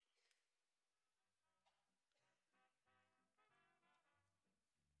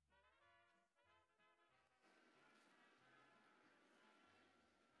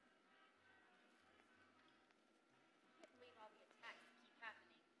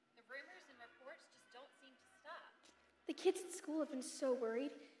The kids at school have been so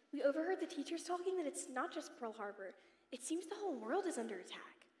worried. We overheard the teachers talking that it's not just Pearl Harbor. It seems the whole world is under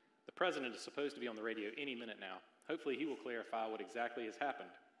attack. The president is supposed to be on the radio any minute now. Hopefully he will clarify what exactly has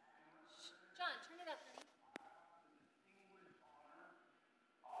happened. John, turn it up, honey.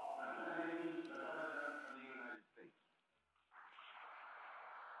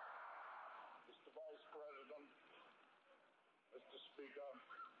 Mr. Vice President, Mr. Speaker,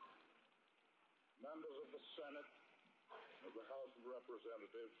 members of the Senate, of the House of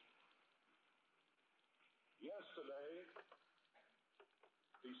Representatives, yesterday,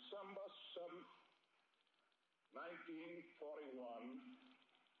 December 7th, 1941,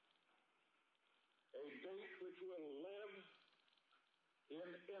 a date which will live in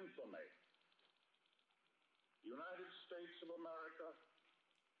infamy. The United States of America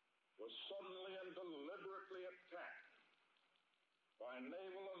was suddenly and deliberately attacked by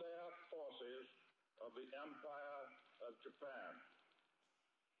naval and air forces of the Empire of Japan.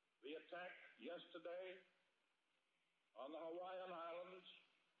 The attack yesterday on the Hawaiian Islands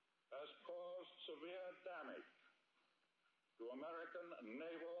has caused severe damage to American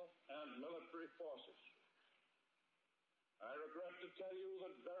naval and military forces. I regret to tell you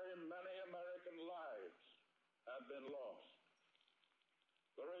that very many American lives have been lost.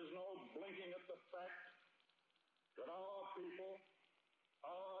 There is no blinking at the fact that our people,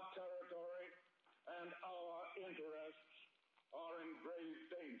 our territory, and our interests are in grave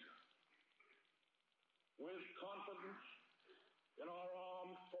danger. With confidence in our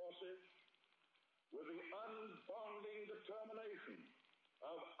armed forces, with the unbounding determination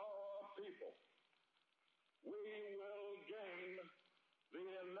of our people, we will gain the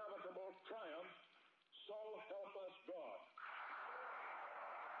inevitable triumph, so help us God.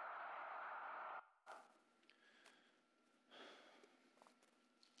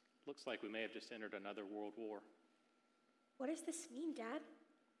 Looks like we may have just entered another world war. What does this mean, Dad?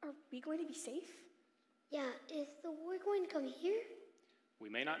 Are we going to be safe? Yeah, is the war going to come here? We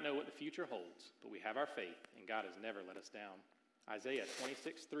may not know what the future holds, but we have our faith, and God has never let us down. Isaiah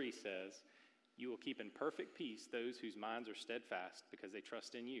 26:3 says, "You will keep in perfect peace those whose minds are steadfast because they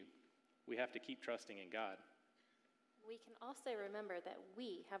trust in you." We have to keep trusting in God. We can also remember that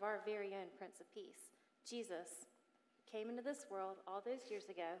we have our very own Prince of Peace. Jesus came into this world all those years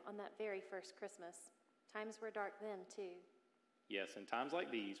ago on that very first Christmas. Times were dark then, too. Yes, in times like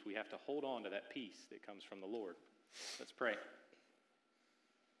these, we have to hold on to that peace that comes from the Lord. Let's pray.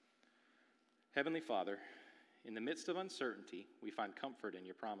 Heavenly Father, in the midst of uncertainty, we find comfort in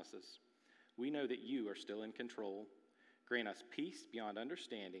your promises. We know that you are still in control. Grant us peace beyond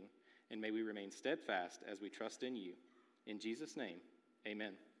understanding, and may we remain steadfast as we trust in you. In Jesus' name,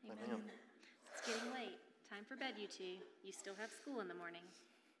 amen. Amen. It's getting late. Time for bed, you two. You still have school in the morning.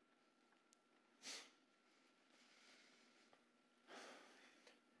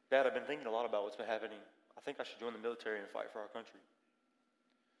 Dad, I've been thinking a lot about what's been happening. I think I should join the military and fight for our country.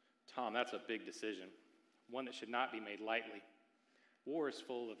 Tom, that's a big decision, one that should not be made lightly. War is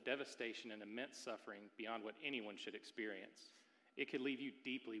full of devastation and immense suffering beyond what anyone should experience. It could leave you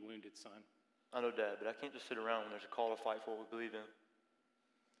deeply wounded, son. I know, Dad, but I can't just sit around when there's a call to fight for what we believe in.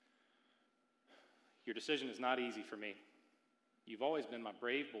 Your decision is not easy for me. You've always been my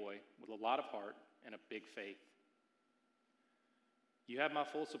brave boy with a lot of heart and a big faith. You have my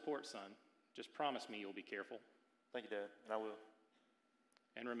full support, son. Just promise me you'll be careful. Thank you, Dad, and I will.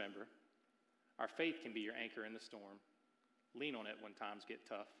 And remember, our faith can be your anchor in the storm. Lean on it when times get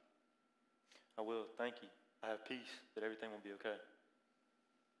tough. I will, thank you. I have peace that everything will be okay.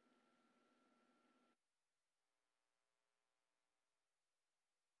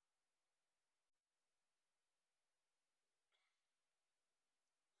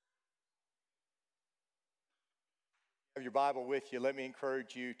 Have your Bible with you, let me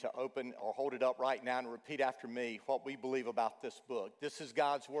encourage you to open or hold it up right now and repeat after me what we believe about this book. This is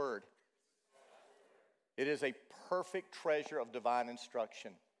God's Word. It is a perfect treasure of divine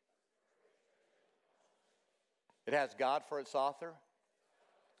instruction. It has God for its author,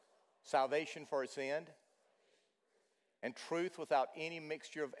 salvation for its end, and truth without any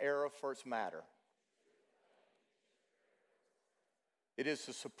mixture of error for its matter. It is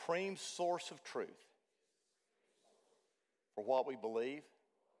the supreme source of truth for what we believe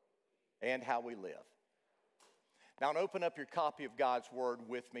and how we live. Now, open up your copy of God's Word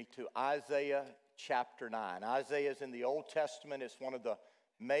with me to Isaiah chapter 9. Isaiah is in the Old Testament. It's one of the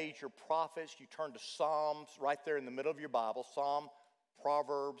major prophets. You turn to Psalms right there in the middle of your Bible. Psalm,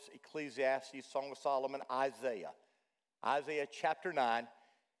 Proverbs, Ecclesiastes, Song of Solomon, Isaiah. Isaiah chapter 9.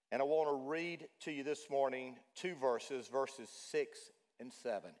 And I want to read to you this morning two verses, verses 6 and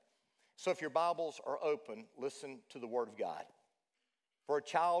 7. It So if your Bibles are open, listen to the Word of God. For a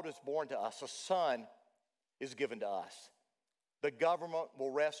child is born to us, a son is given to us. The government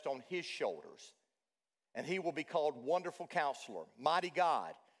will rest on his shoulders, and he will be called Wonderful Counselor, Mighty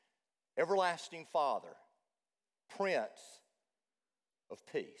God, Everlasting Father, Prince of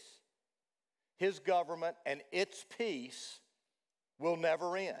Peace. His government and its peace will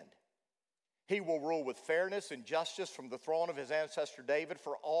never end. He will rule with fairness and justice from the throne of his ancestor David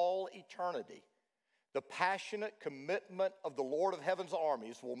for all eternity. The passionate commitment of the Lord of heaven's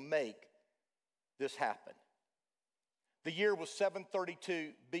armies will make this happen. The year was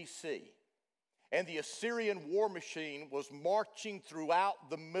 732 BC, and the Assyrian war machine was marching throughout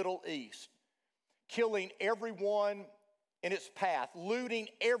the Middle East, killing everyone in its path, looting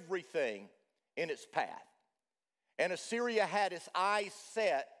everything in its path. And Assyria had its eyes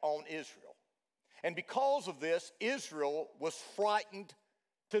set on Israel. And because of this, Israel was frightened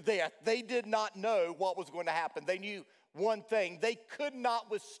to death. They did not know what was going to happen. They knew one thing: they could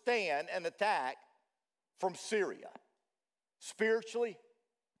not withstand an attack from Syria. Spiritually,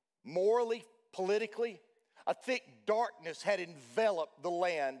 morally, politically, a thick darkness had enveloped the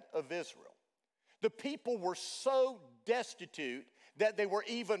land of Israel. The people were so destitute that they were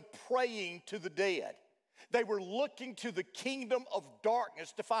even praying to the dead. They were looking to the kingdom of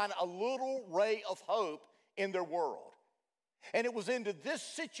darkness to find a little ray of hope in their world. And it was into this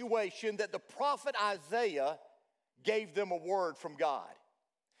situation that the prophet Isaiah gave them a word from God.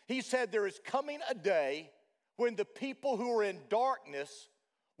 He said, there is coming a day when the people who are in darkness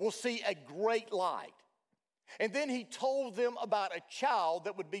will see a great light. And then he told them about a child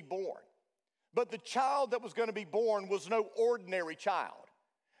that would be born. But the child that was going to be born was no ordinary child.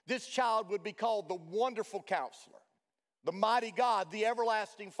 This child would be called the Wonderful Counselor, the Mighty God, the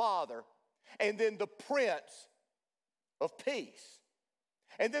Everlasting Father, and then the Prince of Peace.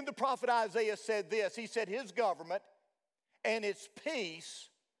 And then the prophet Isaiah said this. He said his government and its peace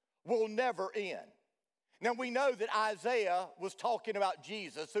will never end. Now we know that Isaiah was talking about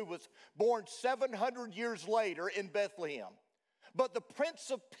Jesus, who was born 700 years later in Bethlehem. But the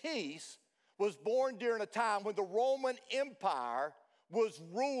Prince of Peace was born during a time when the Roman Empire was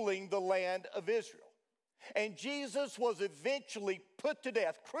ruling the land of Israel. And Jesus was eventually put to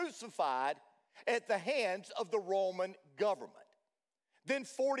death, crucified at the hands of the Roman government. Then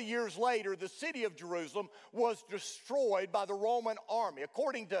 40 years later, the city of Jerusalem was destroyed by the Roman army.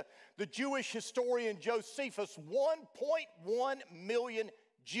 According to the Jewish historian Josephus, 1.1 million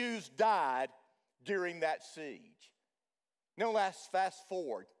Jews died during that siege. Now let's fast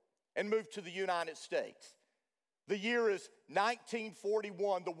forward and move to the United States. The year is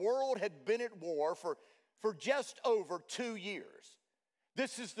 1941. The world had been at war for just over 2 years.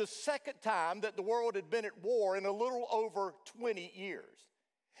 This is the second time that the world had been at war in a little over 20 years.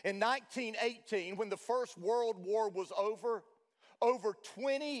 In 1918, when the First World War was over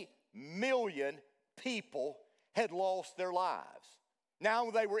 20 million people had lost their lives.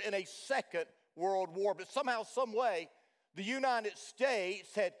 Now they were in a second world war, but somehow, some way, the United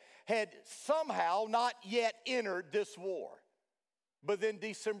States had somehow not yet entered this war. But then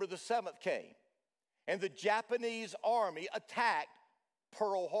December the 7th came, and the Japanese army attacked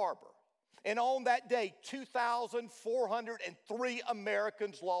Pearl Harbor. And on that day, 2,403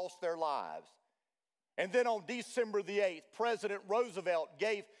 Americans lost their lives. And then on December the 8th, President Roosevelt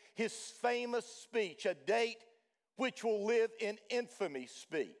gave his famous speech, a date which will live in infamy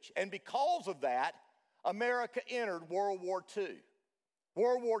speech. And because of that, America entered World War II.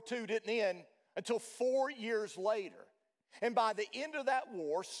 World War II didn't end until 4 years later. And by the end of that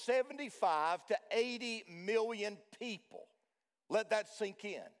war, 75 to 80 million people, let that sink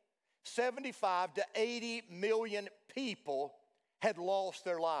in, 75 to 80 million people had lost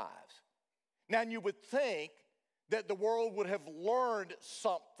their lives. Now, you would think that the world would have learned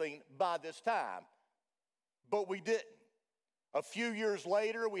something by this time, but we didn't. A few years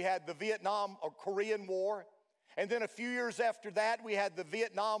later, we had the Vietnam or Korean War, and then a few years after that, we had the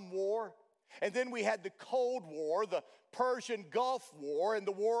Vietnam War, and then we had the Cold War, the Persian Gulf War, and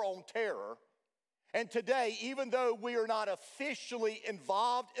the War on Terror. And today, even though we are not officially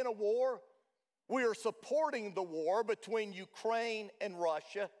involved in a war, we are supporting the war between Ukraine and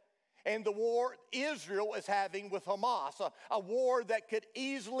Russia and the war Israel is having with Hamas, a war that could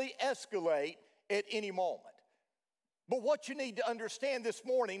easily escalate at any moment. But what you need to understand this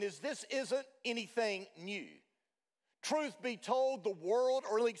morning is this isn't anything new. Truth be told, the world,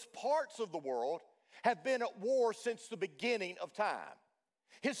 or at least parts of the world, have been at war since the beginning of time.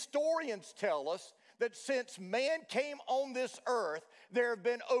 Historians tell us that since man came on this earth, there have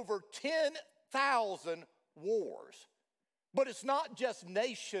been over 10,000 wars. But it's not just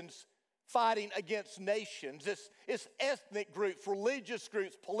nations fighting against nations. It's ethnic groups, religious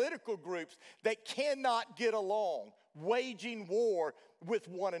groups, political groups that cannot get along, waging war with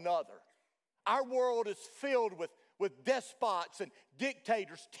one another. Our world is filled with despots and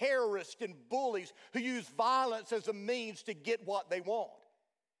dictators, terrorists and bullies who use violence as a means to get what they want.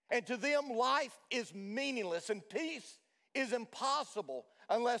 And to them, life is meaningless and peace is impossible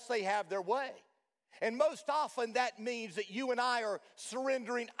unless they have their way. And most often that means that you and I are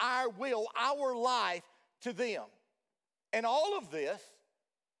surrendering our will, our life to them. And all of this,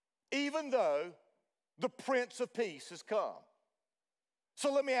 even though the Prince of Peace has come.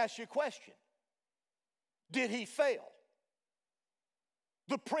 So let me ask you a question. Did he fail?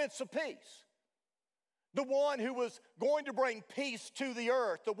 The Prince of Peace, the one who was going to bring peace to the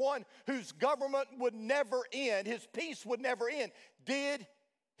earth, the one whose government would never end, his peace would never end. Did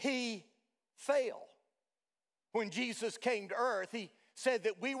he fail? When Jesus came to earth, he said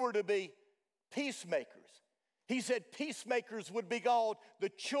that we were to be peacemakers. He said peacemakers would be called the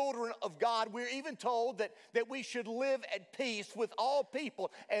children of God. We're even told that we should live at peace with all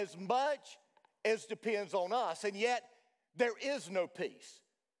people as much as depends on us. And yet, there is no peace.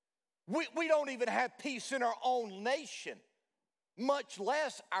 We don't even have peace in our own nation, much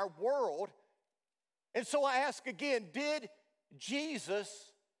less our world. And so I ask again, did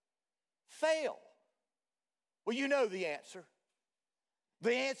Jesus fail? Well, you know the answer.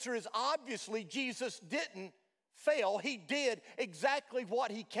 The answer is obviously Jesus didn't fail. He did exactly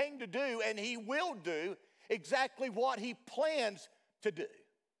what he came to do, and he will do exactly what he plans to do.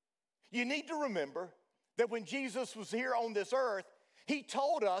 You need to remember that when Jesus was here on this earth, he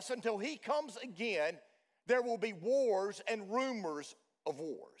told us until he comes again, there will be wars and rumors of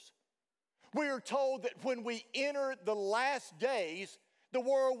wars. We are told that when we enter the last days, the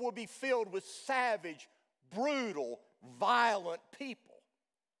world will be filled with savage, brutal, violent people.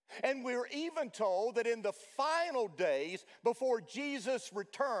 And we're even told that in the final days, before Jesus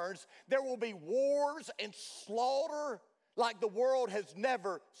returns, there will be wars and slaughter like the world has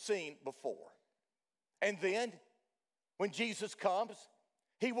never seen before. And then, when Jesus comes,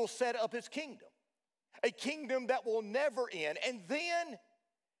 he will set up his kingdom, a kingdom that will never end. And then,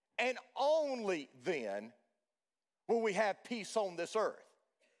 and only then, will we have peace on this earth.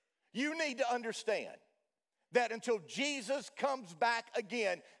 You need to understand that until Jesus comes back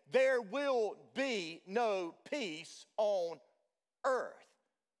again, there will be no peace on earth.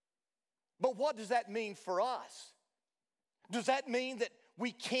 But what does that mean for us? Does that mean that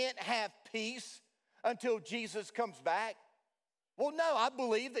we can't have peace until Jesus comes back? Well, no, I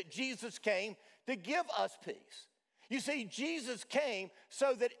believe that Jesus came to give us peace. You see, Jesus came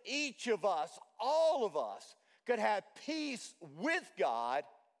so that each of us, all of us, could have peace with God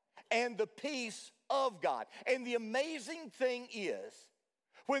and the peace of God. And the amazing thing is,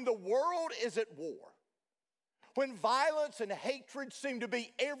 when the world is at war, when violence and hatred seem to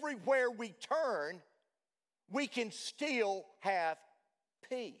be everywhere we turn, we can still have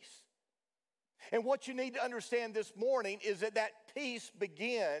peace. And what you need to understand this morning is that peace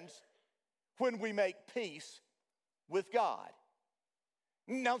begins when we make peace with God.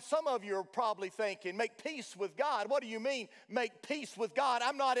 Now, some of you are probably thinking, make peace with God? What do you mean, make peace with God?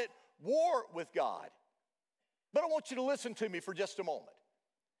 I'm not at war with God. But I want you to listen to me for just a moment.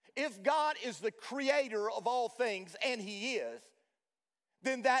 If God is the creator of all things, and he is,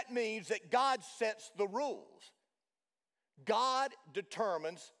 then that means that God sets the rules. God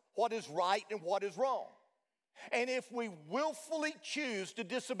determines what is right and what is wrong. And if we willfully choose to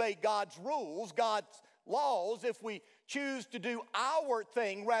disobey God's rules, God's laws, if we choose to do our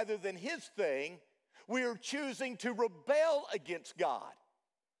thing rather than his thing, we are choosing to rebel against God.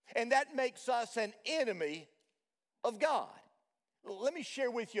 And that makes us an enemy of God. Let me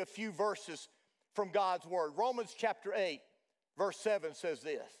share with you a few verses from God's word. Romans chapter 8, verse 7 says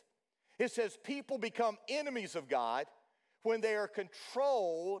this. It says, people become enemies of God when they are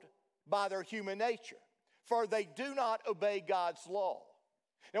controlled by their human nature, for they do not obey God's law.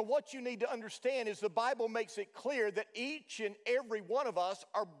 Now, what you need to understand is the Bible makes it clear that each and every one of us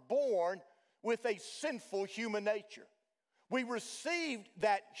are born with a sinful human nature. We received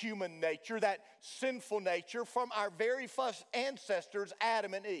that human nature, that sinful nature, from our very first ancestors,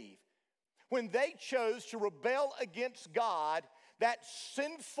 Adam and Eve. When they chose to rebel against God, that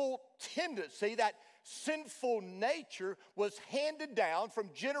sinful tendency, that sinful nature was handed down from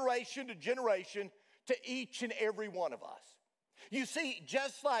generation to generation to each and every one of us. You see,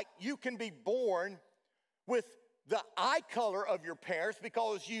 just like you can be born with the eye color of your parents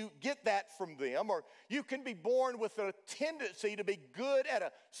because you get that from them, or you can be born with a tendency to be good at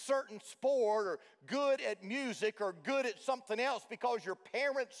a certain sport or good at music or good at something else because your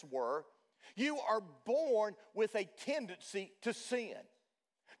parents were. You are born with a tendency to sin.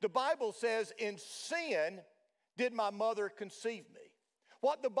 The Bible says, in sin did my mother conceive me.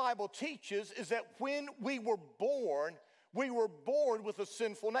 What the Bible teaches is that when we were born with a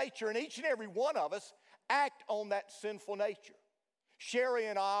sinful nature, and each and every one of us act on that sinful nature. Sherry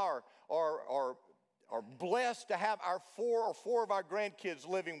and I are blessed to have four of our grandkids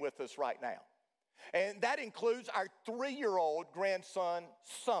living with us right now. And that includes our 3-year-old grandson,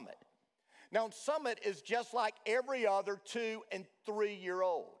 Summit. Now, Summit is just like every other 2- and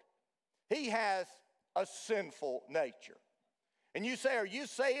 3-year-old. He has a sinful nature. And you say, are you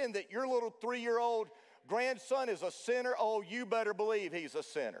saying that your little 3-year-old grandson is a sinner? Oh, you better believe he's a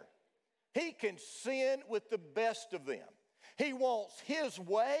sinner. He can sin with the best of them. He wants his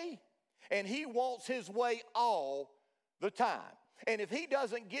way, and he wants his way all the time. And if he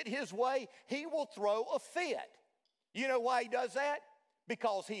doesn't get his way, he will throw a fit. You know why he does that?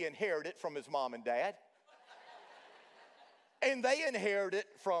 Because he inherited it from his mom and dad. And they inherited it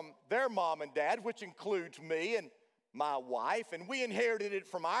from their mom and dad, which includes me and my wife. And we inherited it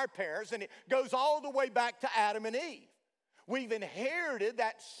from our parents, and it goes all the way back to Adam and Eve. We've inherited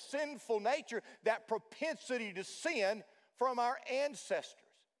that sinful nature, that propensity to sin from our ancestors.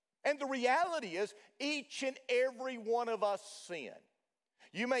 And the reality is, each and every one of us sin.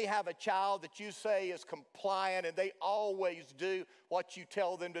 You may have a child that you say is compliant and they always do what you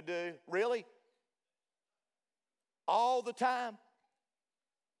tell them to do. Really? All the time?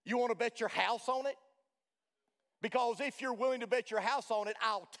 You want to bet your house on it? Because if you're willing to bet your house on it,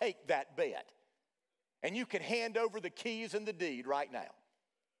 I'll take that bet. And you can hand over the keys and the deed right now.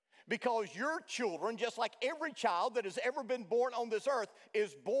 Because your children, just like every child that has ever been born on this earth,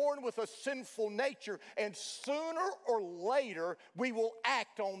 is born with a sinful nature, and sooner or later we will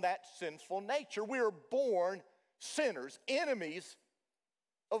act on that sinful nature. We are born sinners, enemies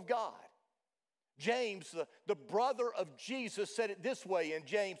of God. James, the brother of Jesus, said it this way in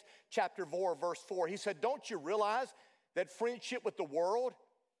James chapter 4, verse 4. He said, don't you realize that friendship with the world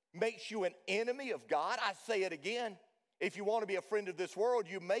makes you an enemy of God? I say it again. If you want to be a friend of this world,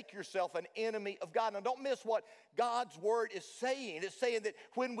 you make yourself an enemy of God. Now, don't miss what God's word is saying. It's saying that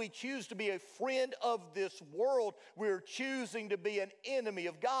when we choose to be a friend of this world, we're choosing to be an enemy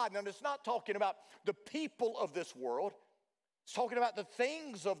of God. Now, it's not talking about the people of this world. It's talking about the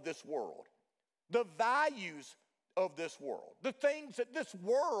things of this world, the values of this world, the things that this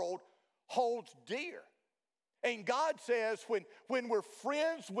world holds dear. And God says when we're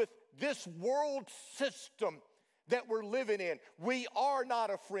friends with this world system that we're living in, we are not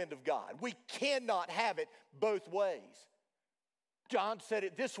a friend of God. We cannot have it both ways. John said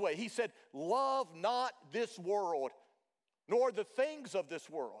it this way. He said, love not this world, nor the things of this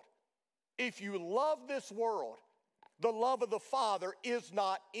world. If you love this world, the love of the Father is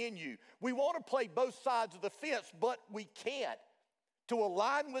not in you. We want to play both sides of the fence, but we can't. To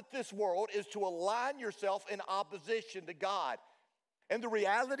align with this world is to align yourself in opposition to God. And the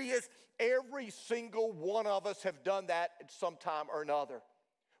reality is, every single one of us have done that at some time or another.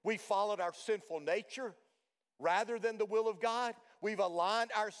 We followed our sinful nature rather than the will of God. We've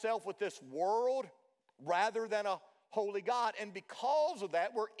aligned ourselves with this world rather than a holy God. And because of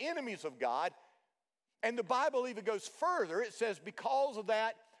that, we're enemies of God. And the Bible even goes further. It says, because of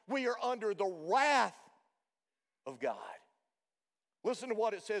that, we are under the wrath of God. Listen to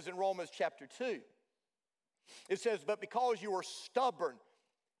what it says in Romans chapter 2. It says, but because you are stubborn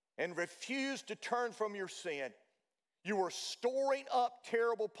and refuse to turn from your sin, you are storing up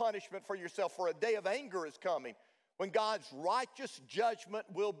terrible punishment for yourself, for a day of anger is coming when God's righteous judgment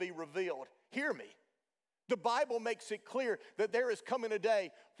will be revealed. Hear me. The Bible makes it clear that there is coming a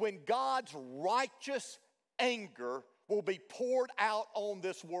day when God's righteous anger will be poured out on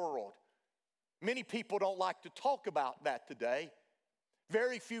this world. Many people don't like to talk about that today.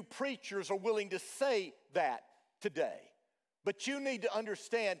 Very few preachers are willing to say that today. But you need to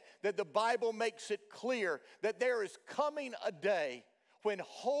understand that the Bible makes it clear that there is coming a day when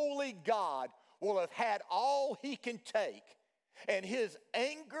holy God will have had all he can take, and his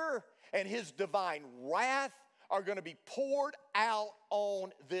anger and his divine wrath are going to be poured out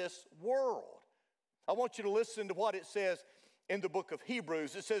on this world. I want you to listen to what it says in the book of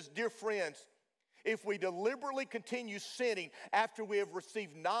Hebrews. It says, dear friends, if we deliberately continue sinning after we have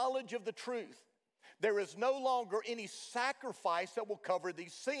received knowledge of the truth, there is no longer any sacrifice that will cover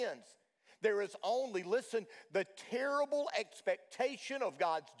these sins. There is only, listen, the terrible expectation of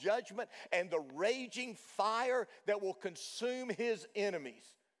God's judgment and the raging fire that will consume his enemies.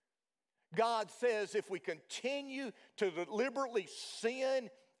 God says if we continue to deliberately sin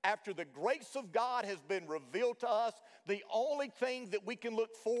after the grace of God has been revealed to us, the only thing that we can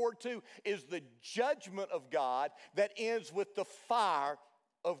look forward to is the judgment of God that ends with the fire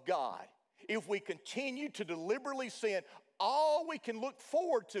of God. If we continue to deliberately sin, all we can look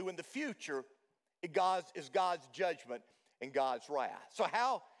forward to in the future is God's judgment and God's wrath. So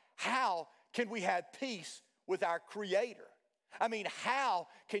how can we have peace with our Creator? I mean, how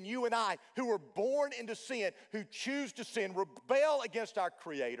can you and I, who are born into sin, who choose to sin, rebel against our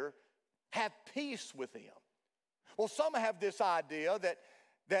Creator, have peace with Him? Well, some have this idea that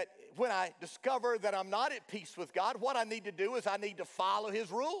when I discover that I'm not at peace with God, what I need to do is I need to follow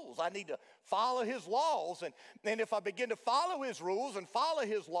His rules. I need to follow His laws. And if I begin to follow His rules and follow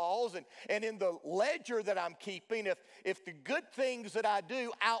His laws, and in the ledger that I'm keeping, if the good things that I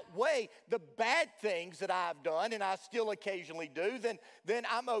do outweigh the bad things that I've done, and I still occasionally do, then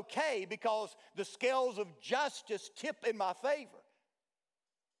I'm okay because the scales of justice tip in my favor.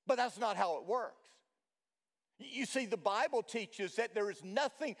 But that's not how it works. You see, the Bible teaches that there is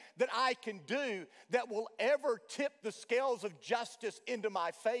nothing that I can do that will ever tip the scales of justice into my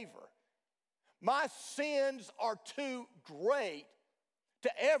favor. My sins are too great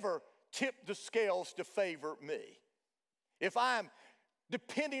to ever tip the scales to favor me. If I'm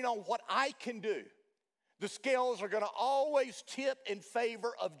depending on what I can do, the scales are going to always tip in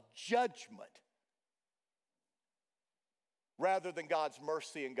favor of judgment rather than God's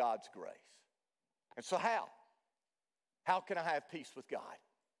mercy and God's grace. And so how? How can I have peace with God?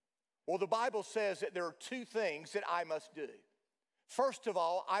 Well, the Bible says that there are two things that I must do. First of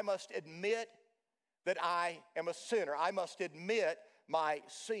all, I must admit that I am a sinner. I must admit my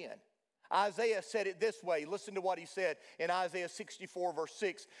sin. Isaiah said it this way. Listen to what he said in Isaiah 64, verse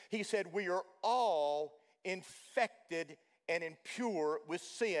 6. He said, we are all infected and impure with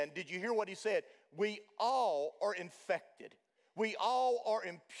sin. Did you hear what he said? We all are infected. We all are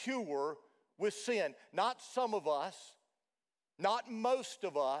impure with sin. Not some of us, not most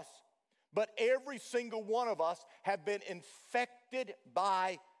of us, but every single one of us have been infected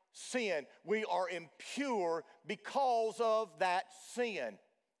by sin. We are impure because of that sin,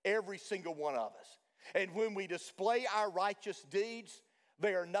 every single one of us. And when we display our righteous deeds,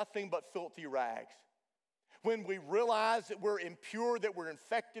 they are nothing but filthy rags. When we realize that we're impure, that we're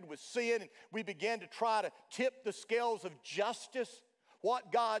infected with sin, and we begin to try to tip the scales of justice,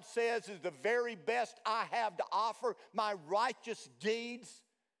 what God says is the very best I have to offer, my righteous deeds.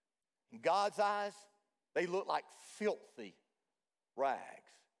 In God's eyes, they look like filthy rags.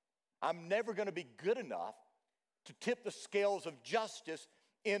 I'm never going to be good enough to tip the scales of justice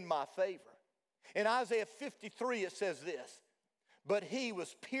in my favor. In Isaiah 53, it says this, but He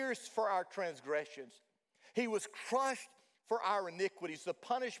was pierced for our transgressions. He was crushed for our iniquities. The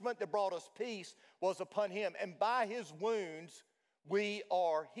punishment that brought us peace was upon Him, and by His wounds we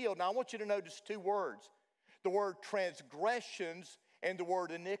are healed. Now, I want you to notice two words, the word transgressions and the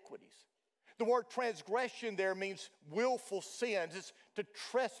word iniquities. The word transgression there means willful sins. It's to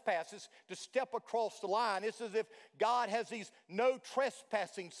trespass. It's to step across the line. It's as if God has these no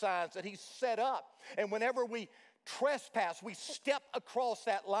trespassing signs that He's set up. And whenever we trespass, we step across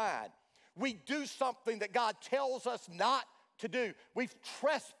that line. We do something that God tells us not to do. We've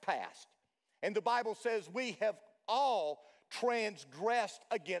trespassed. And the Bible says we have all transgressed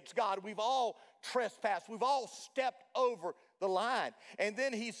against God. We've all trespassed. We've all stepped over the line. And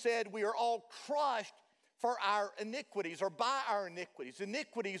then he said we are all crushed for our iniquities or by our iniquities.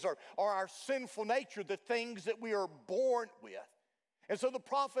 Iniquities are our sinful nature, the things that we are born with. And so the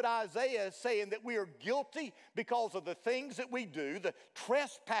prophet Isaiah is saying that we are guilty because of the things that we do, the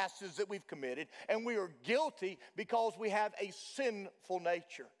trespasses that we've committed, and we are guilty because we have a sinful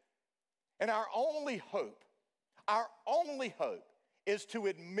nature. And our only hope is to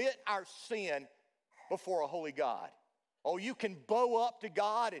admit our sin before a holy God. Oh, you can bow up to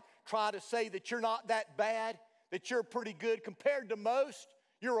God and try to say that you're not that bad, that you're pretty good. Compared to most,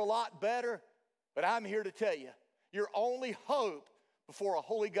 you're a lot better. But I'm here to tell you, your only hope before a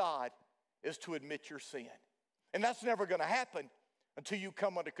holy God is to admit your sin. And that's never going to happen until you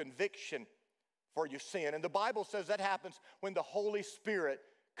come under conviction for your sin. And the Bible says that happens when the Holy Spirit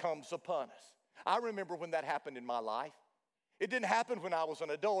comes upon us. I remember when that happened in my life. It didn't happen when I was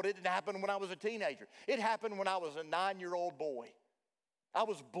an adult. It didn't happen when I was a teenager. It happened when I was a 9-year-old boy. I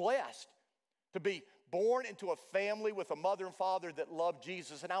was blessed to be born into a family with a mother and father that loved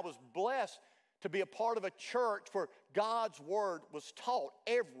Jesus. And I was blessed to be a part of a church where God's word was taught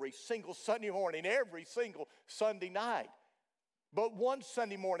every single Sunday morning, every single Sunday night. But one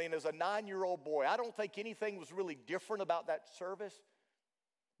Sunday morning as a 9-year-old boy, I don't think anything was really different about that service.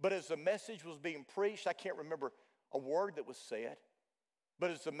 But as the message was being preached, I can't remember a word that was said. But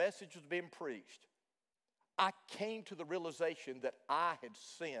as the message was being preached, I came to the realization that I had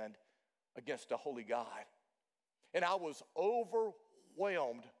sinned against a holy God. And I was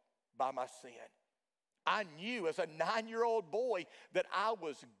overwhelmed by my sin. I knew as a 9-year-old boy that I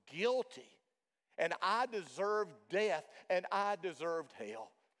was guilty and I deserved death and I deserved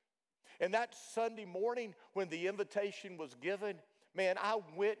hell. And that Sunday morning when the invitation was given, man, I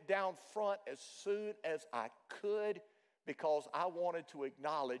went down front as soon as I could because I wanted to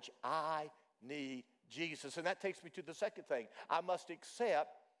acknowledge I need Jesus. And that takes me to the second thing. I must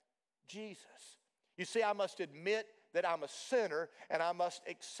accept Jesus. You see, I must admit that I'm a sinner and I must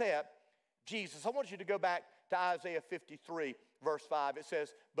accept Jesus. I want you to go back to Isaiah 53, verse 5. It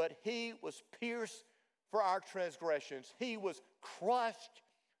says, "But he was pierced for our transgressions. He was crushed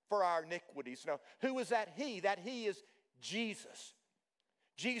for our iniquities." Now, who is that he? That he is Jesus.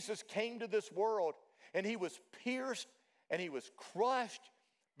 Jesus came to this world and he was pierced and he was crushed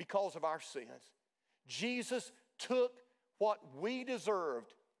because of our sins. Jesus took what we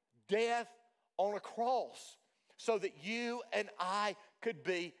deserved, death on a cross, so that you and I could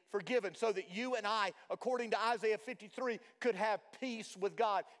be forgiven, so that you and I, according to Isaiah 53, could have peace with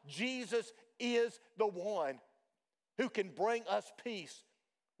God. Jesus is the one who can bring us peace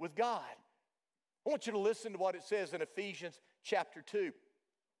with God. I want you to listen to what it says in Ephesians chapter 2.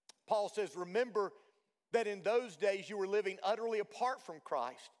 Paul says, "Remember that in those days you were living utterly apart from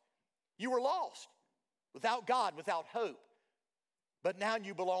Christ. You were lost, without God, without hope. But now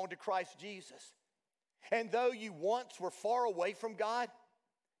you belong to Christ Jesus. And though you once were far away from God,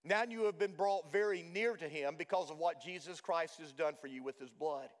 now you have been brought very near to him because of what Jesus Christ has done for you with his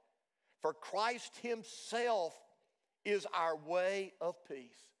blood. For Christ himself is our way of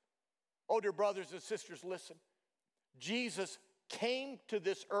peace." Oh, dear brothers and sisters, listen. Jesus came to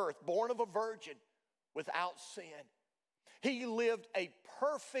this earth, born of a virgin, without sin. He lived a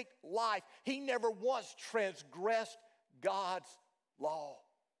perfect life. He never once transgressed God's law.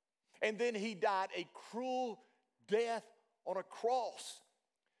 And then he died a cruel death on a cross,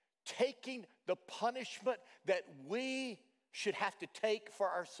 taking the punishment that we should have to take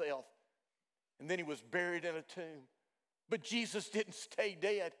for ourselves. And then he was buried in a tomb. But Jesus didn't stay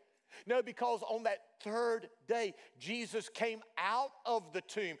dead. No, because on that third day, Jesus came out of the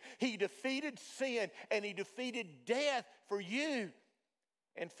tomb. He defeated sin and he defeated death for you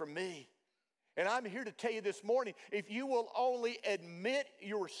and for me. And I'm here to tell you this morning, if you will only admit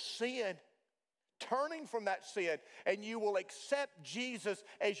your sin, turning from that sin, and you will accept Jesus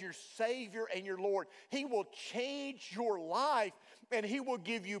as your Savior and your Lord, he will change your life and he will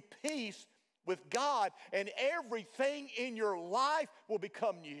give you peace with God, and everything in your life will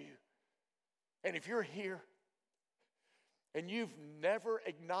become new. And if you're here and you've never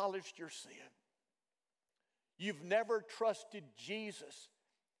acknowledged your sin, you've never trusted Jesus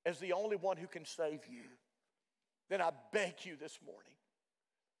as the only one who can save you, then I beg you this morning,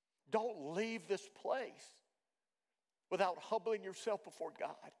 don't leave this place without humbling yourself before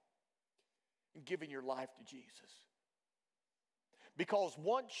God and giving your life to Jesus. Because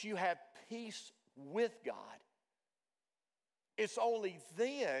once you have peace with God, it's only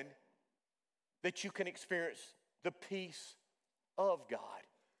then that you can experience the peace of God.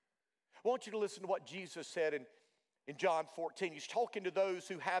 I want you to listen to what Jesus said in John 14. He's talking to those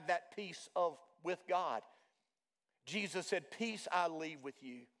who have that peace with God. Jesus said, "Peace I leave with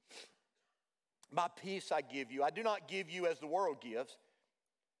you. My peace I give you. I do not give you as the world gives.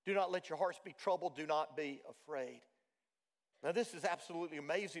 Do not let your hearts be troubled. Do not be afraid." Now this is absolutely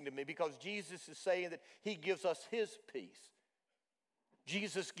amazing to me because Jesus is saying that he gives us his peace.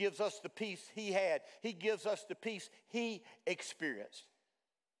 Jesus gives us the peace he had. He gives us the peace he experienced.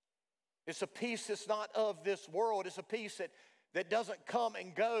 It's a peace that's not of this world. It's a peace that doesn't come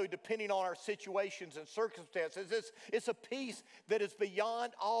and go depending on our situations and circumstances. It's a peace that is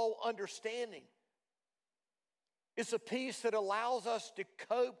beyond all understanding. It's a peace that allows us to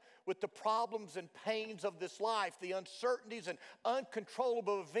cope with the problems and pains of this life, the uncertainties and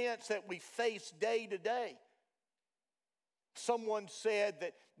uncontrollable events that we face day to day. Someone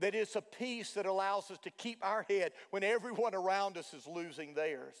said that it's a peace that allows us to keep our head when everyone around us is losing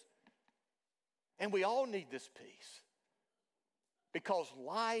theirs. And we all need this peace because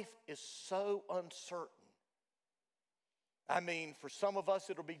life is so uncertain. I mean, for some of us,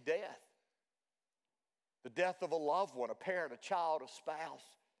 it'll be death. The death of a loved one, a parent, a child, a spouse.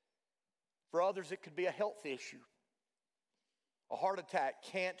 For others, it could be a health issue, a heart attack,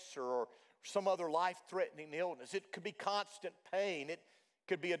 cancer, or some other life-threatening illness. It could be constant pain. It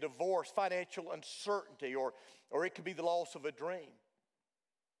could be a divorce, financial uncertainty, or it could be the loss of a dream.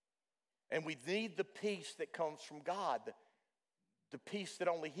 And we need the peace that comes from God, the peace that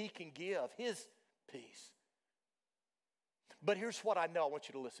only He can give, His peace. But here's what I know. I want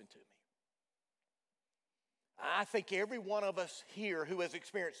you to listen to me. I think every one of us here who has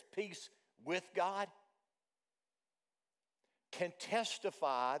experienced peace with God can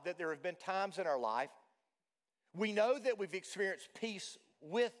testify that there have been times in our life we know that we've experienced peace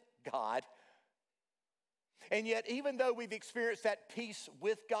with God, and yet even though we've experienced that peace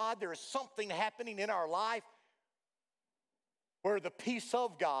with God, there is something happening in our life where the peace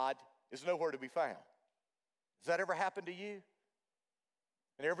of God is nowhere to be found. Has that ever happened to you?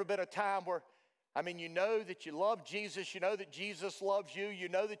 And there ever been a time where, you know that you love Jesus, you know that Jesus loves you, you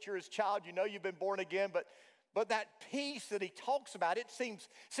know that you're His child, you know you've been born again, but that peace that He talks about, it seems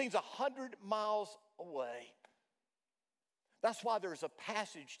 100 miles away. That's why there's a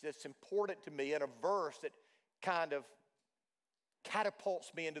passage that's important to me and a verse that kind of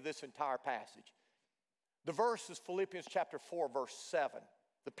catapults me into this entire passage. The verse is Philippians chapter 4, verse 7.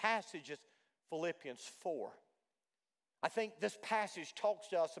 The passage is Philippians 4. I think this passage talks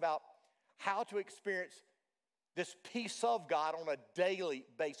to us about how to experience this peace of God on a daily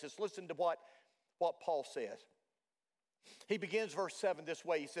basis. Listen to what Paul says. He begins verse 7 this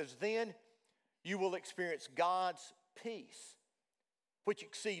way. He says, "Then you will experience God's peace, which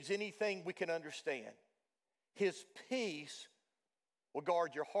exceeds anything we can understand. His peace will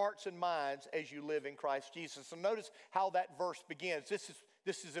guard your hearts and minds as you live in Christ Jesus." So notice how that verse begins.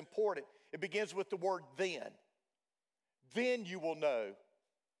 This is important. It begins with the word then. Then you will know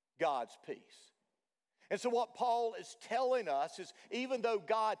God's peace. And so what Paul is telling us is, even though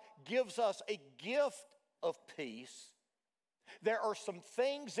God gives us a gift of peace, there are some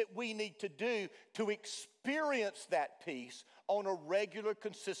things that we need to do to experience that peace on a regular,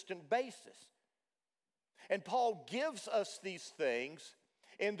 consistent basis. And Paul gives us these things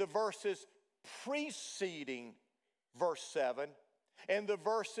in the verses preceding verse 7 and the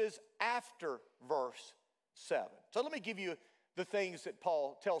verses after verse 7. So let me give you the things that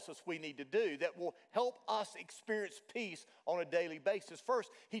Paul tells us we need to do that will help us experience peace on a daily basis.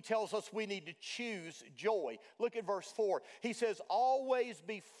 First, he tells us we need to choose joy. Look at verse 4. He says, "Always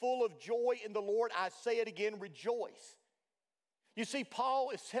be full of joy in the Lord. I say it again, rejoice." You see, Paul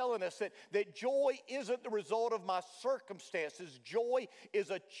is telling us that joy isn't the result of my circumstances. Joy is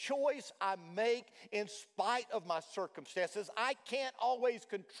a choice I make in spite of my circumstances. I can't always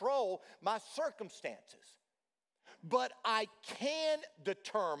control my circumstances, but I can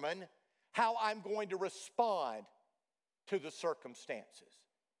determine how I'm going to respond to the circumstances.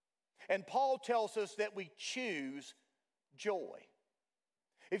 And Paul tells us that we choose joy.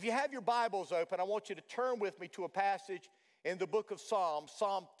 If you have your Bibles open, I want you to turn with me to a passage in the book of Psalms,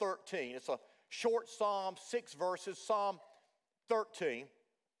 Psalm 13. It's a short psalm, 6 verses, Psalm 13.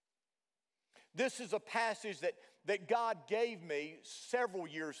 This is a passage that God gave me several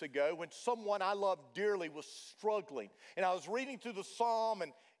years ago when someone I love dearly was struggling. And I was reading through the psalm,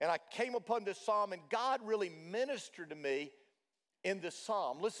 and I came upon this psalm, and God really ministered to me in this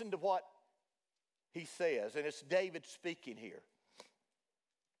psalm. Listen to what he says, and it's David speaking here.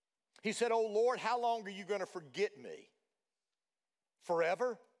 He said, "Oh Lord, how long are you going to forget me?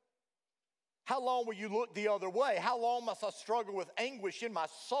 Forever? How long will you look the other way? How long must I struggle with anguish in my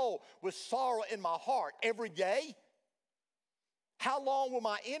soul, with sorrow in my heart every day? How long will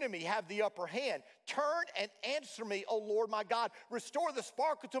my enemy have the upper hand? Turn and answer me, O Lord my God. Restore the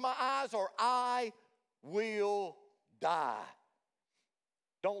sparkle to my eyes, or I will die.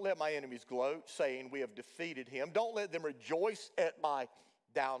 Don't let my enemies gloat, saying we have defeated him. Don't let them rejoice at my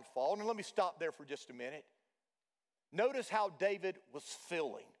downfall." And let me stop there for just a minute. Notice how David was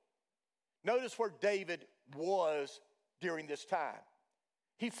feeling. Notice where David was during this time.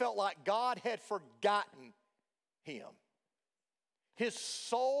 He felt like God had forgotten him. His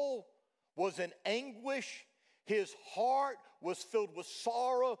soul was in anguish. His heart was filled with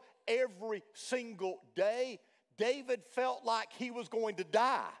sorrow every single day. David felt like he was going to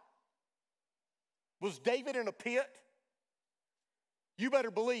die. Was David in a pit? You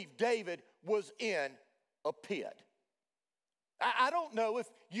better believe David was in a pit. I don't know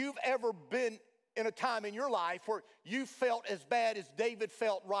if you've ever been in a time in your life where you felt as bad as David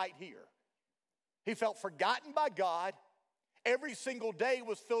felt right here. He felt forgotten by God. Every single day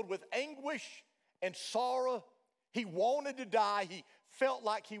was filled with anguish and sorrow. He wanted to die. He felt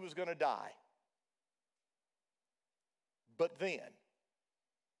like he was going to die. But then,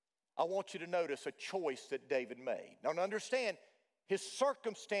 I want you to notice a choice that David made. Now, understand, his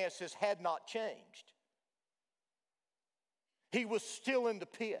circumstances had not changed. He was still in the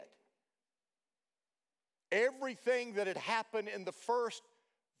pit. Everything that had happened in the first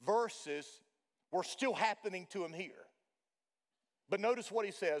verses were still happening to him here. But notice what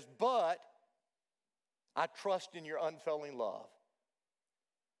he says, but I trust in your unfailing love.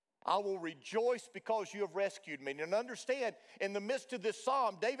 I will rejoice because you have rescued me. And understand, in the midst of this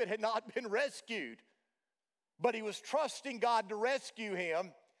psalm, David had not been rescued, but he was trusting God to rescue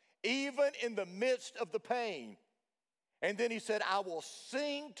him even in the midst of the pain. And then he said, I will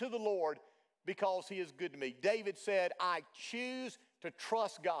sing to the Lord because he is good to me. David said, I choose to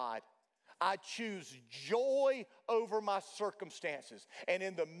trust God. I choose joy over my circumstances. And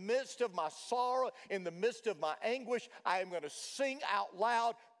in the midst of my sorrow, in the midst of my anguish, I am going to sing out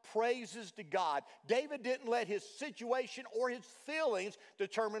loud praises to God. David didn't let his situation or his feelings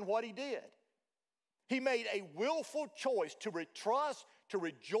determine what he did. He made a willful choice to trust, to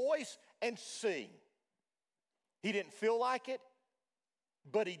rejoice, and sing. He didn't feel like it,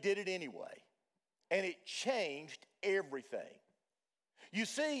 but he did it anyway. And it changed everything. You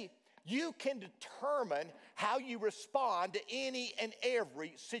see, you can determine how you respond to any and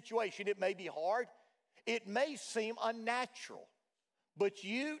every situation. It may be hard. It may seem unnatural. But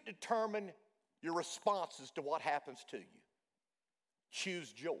you determine your responses to what happens to you.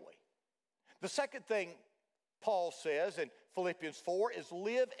 Choose joy. The second thing Paul says in Philippians 4 is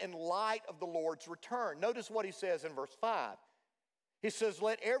live in light of the Lord's return. Notice what he says in verse 5. He says,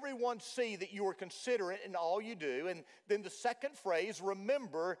 let everyone see that you are considerate in all you do. And then the second phrase,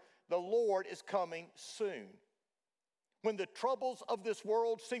 remember the Lord is coming soon. When the troubles of this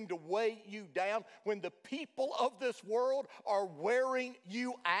world seem to weigh you down, when the people of this world are wearing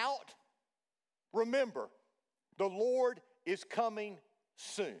you out, remember, the Lord is coming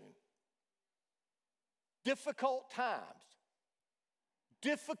soon. Difficult times,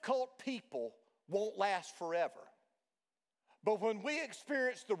 difficult people won't last forever. But when we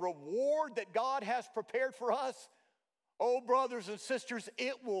experience the reward that God has prepared for us, oh, brothers and sisters,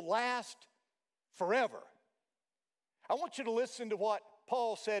 it will last forever. I want you to listen to what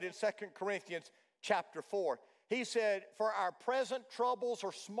Paul said in 2 Corinthians chapter 4. He said, for our present troubles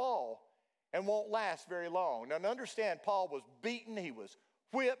are small and won't last very long. Now understand, Paul was beaten, he was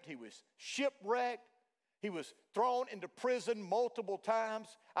whipped, he was shipwrecked, he was thrown into prison multiple times.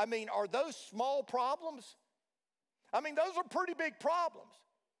 I mean, are those small problems? I mean, those are pretty big problems.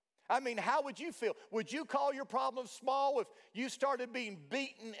 I mean, how would you feel? Would you call your problems small if you started being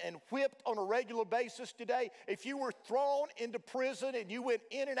beaten and whipped on a regular basis today? If you were thrown into prison and you went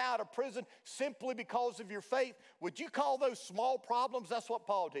in and out of prison simply because of your faith, would you call those small problems? That's what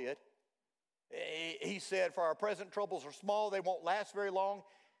Paul did. He said, for our present troubles are small, they won't last very long,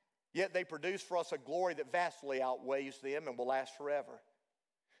 yet they produce for us a glory that vastly outweighs them and will last forever.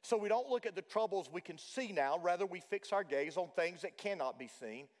 So we don't look at the troubles we can see now, rather we fix our gaze on things that cannot be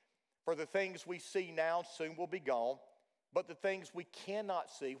seen. For the things we see now soon will be gone, but the things we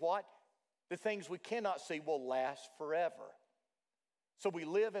cannot see, what? The things we cannot see will last forever. So we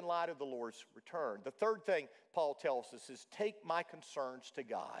live in light of the Lord's return. The third thing Paul tells us is take my concerns to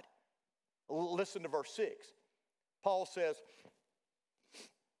God. Listen to verse 6. Paul says,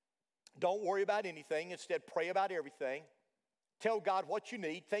 don't worry about anything. Instead, pray about everything. Tell God what you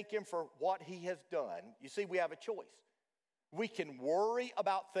need. Thank Him for what He has done. You see, we have a choice. We can worry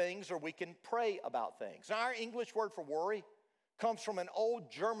about things or we can pray about things. Now, our English word for worry comes from an old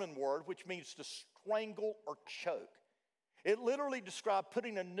German word which means to strangle or choke. It literally describes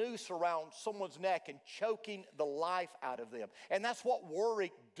putting a noose around someone's neck and choking the life out of them. And that's what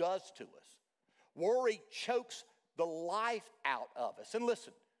worry does to us. Worry chokes the life out of us. And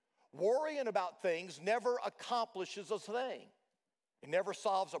listen, worrying about things never accomplishes a thing. It never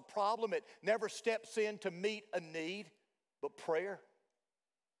solves a problem. It never steps in to meet a need. But prayer,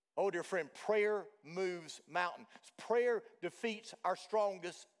 oh dear friend, prayer moves mountains. Prayer defeats our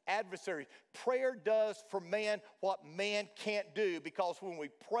strongest adversaries. Prayer does for man what man can't do, because when we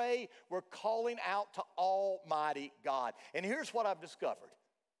pray, we're calling out to Almighty God. And here's what I've discovered.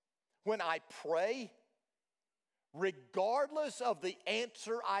 When I pray, regardless of the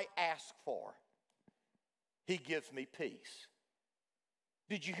answer I ask for, He gives me peace.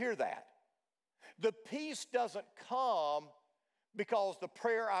 Did you hear that? The peace doesn't come because the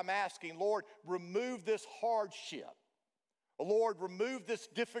prayer I'm asking, Lord, remove this hardship. Lord, remove this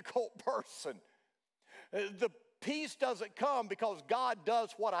difficult person. The peace doesn't come because God does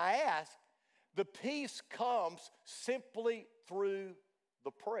what I ask. The peace comes simply through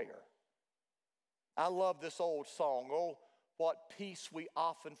the prayer. I love this old song, oh, what peace we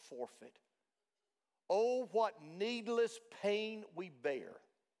often forfeit. Oh, what needless pain we bear.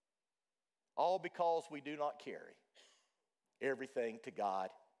 All because we do not carry everything to God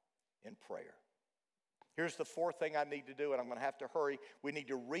in prayer. Here's the fourth thing I need to do, and I'm going to have to hurry. We need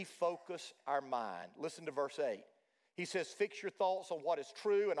to refocus our mind. Listen to verse 8. He says, fix your thoughts on what is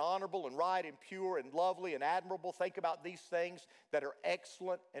true and honorable and right and pure and lovely and admirable. Think about these things that are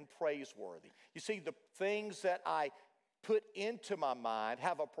excellent and praiseworthy. You see, the things that I put into my mind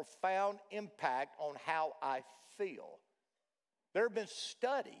have a profound impact on how I feel. There have been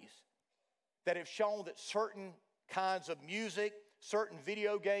studies that have shown that certain kinds of music, certain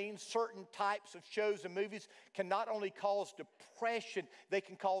video games, certain types of shows and movies can not only cause depression, they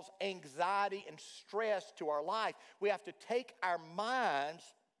can cause anxiety and stress to our life. We have to take our minds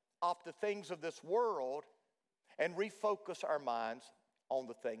off the things of this world and refocus our minds on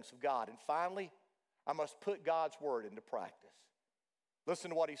the things of God. And finally, I must put God's word into practice.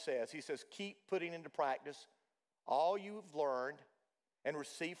 Listen to what he says. He says, keep putting into practice all you've learned and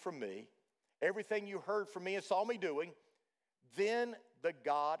received from me, everything you heard from me and saw me doing. Then the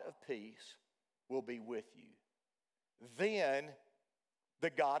God of peace will be with you. Then the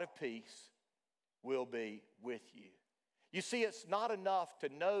God of peace will be with you. You see, it's not enough to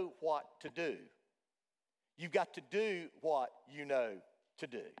know what to do. You've got to do what you know to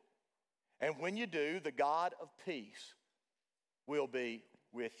do. And when you do, the God of peace will be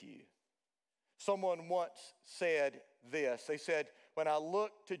with you. Someone once said this. They said, when I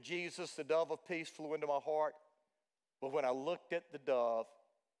looked to Jesus, the dove of peace flew into my heart. But when I looked at the dove,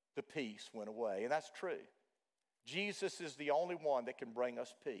 the peace went away. And that's true. Jesus is the only one that can bring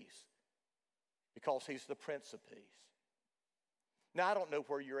us peace because he's the Prince of Peace. Now, I don't know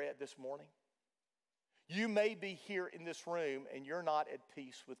where you're at this morning. You may be here in this room and you're not at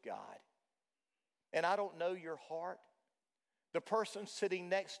peace with God. And I don't know your heart. The person sitting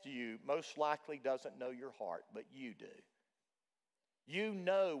next to you most likely doesn't know your heart, but you do. You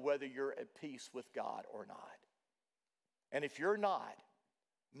know whether you're at peace with God or not. And if you're not,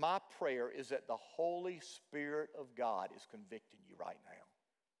 my prayer is that the Holy Spirit of God is convicting you right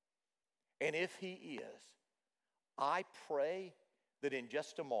now. And if he is, I pray that in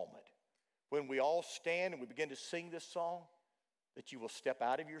just a moment, when we all stand and we begin to sing this song, that you will step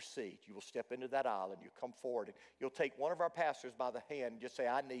out of your seat, you will step into that aisle, and you'll come forward, and you'll take one of our pastors by the hand and just say,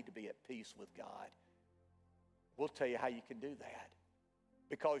 I need to be at peace with God. We'll tell you how you can do that.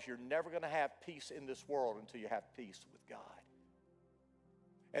 Because you're never going to have peace in this world until you have peace with God.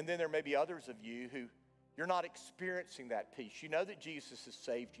 And then there may be others of you who you're not experiencing that peace. You know that Jesus has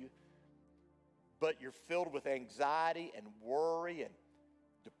saved you, but you're filled with anxiety and worry and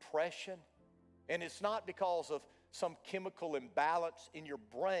depression. And it's not because of some chemical imbalance in your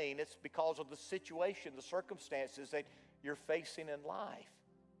brain. It's because of the situation, the circumstances that you're facing in life.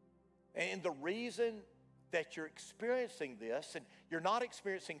 And the reason that you're experiencing this and you're not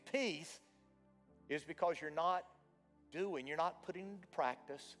experiencing peace is because you're not putting into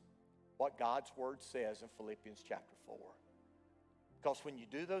practice what God's word says in Philippians chapter 4. Because when you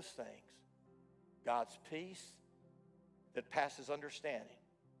do those things, God's peace that passes understanding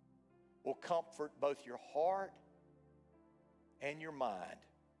will comfort both your heart and your mind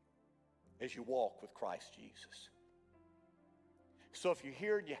as you walk with Christ Jesus. So if you're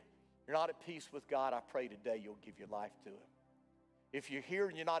here and you're not at peace with God, I pray today you'll give your life to him. If you're here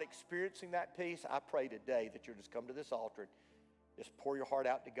and you're not experiencing that peace, I pray today that you'll just come to this altar and just pour your heart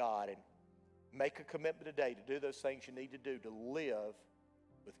out to God and make a commitment today to do those things you need to do to live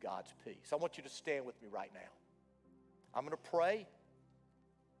with God's peace. I want you to stand with me right now. I'm going to pray,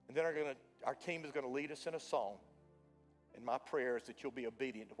 and then our team is going to lead us in a song. And my prayer is that you'll be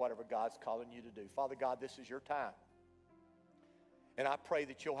obedient to whatever God's calling you to do. Father God, this is your time. And I pray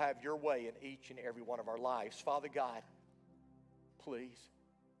that you'll have your way in each and every one of our lives. Father God, please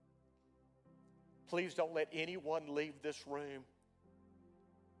don't let anyone leave this room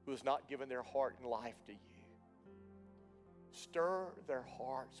who has not given their heart and life to you. Stir their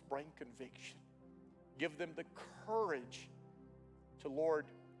hearts, bring conviction. Give them the courage to, Lord,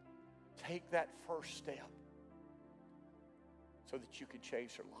 take that first step so that you can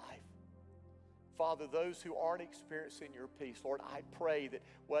change their life. Father, those who aren't experiencing your peace, Lord, I pray that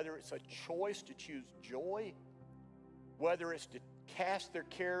whether it's a choice to choose joy, whether it's to cast their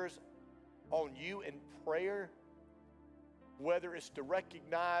cares on you in prayer, whether it's to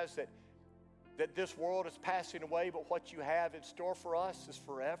recognize that this world is passing away, but what you have in store for us is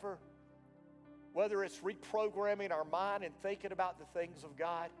forever, whether it's reprogramming our mind and thinking about the things of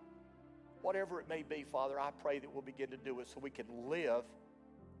God, whatever it may be, Father, I pray that we'll begin to do it so we can live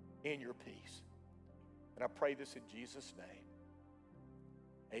in your peace. And I pray this in Jesus' name.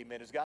 Amen. As God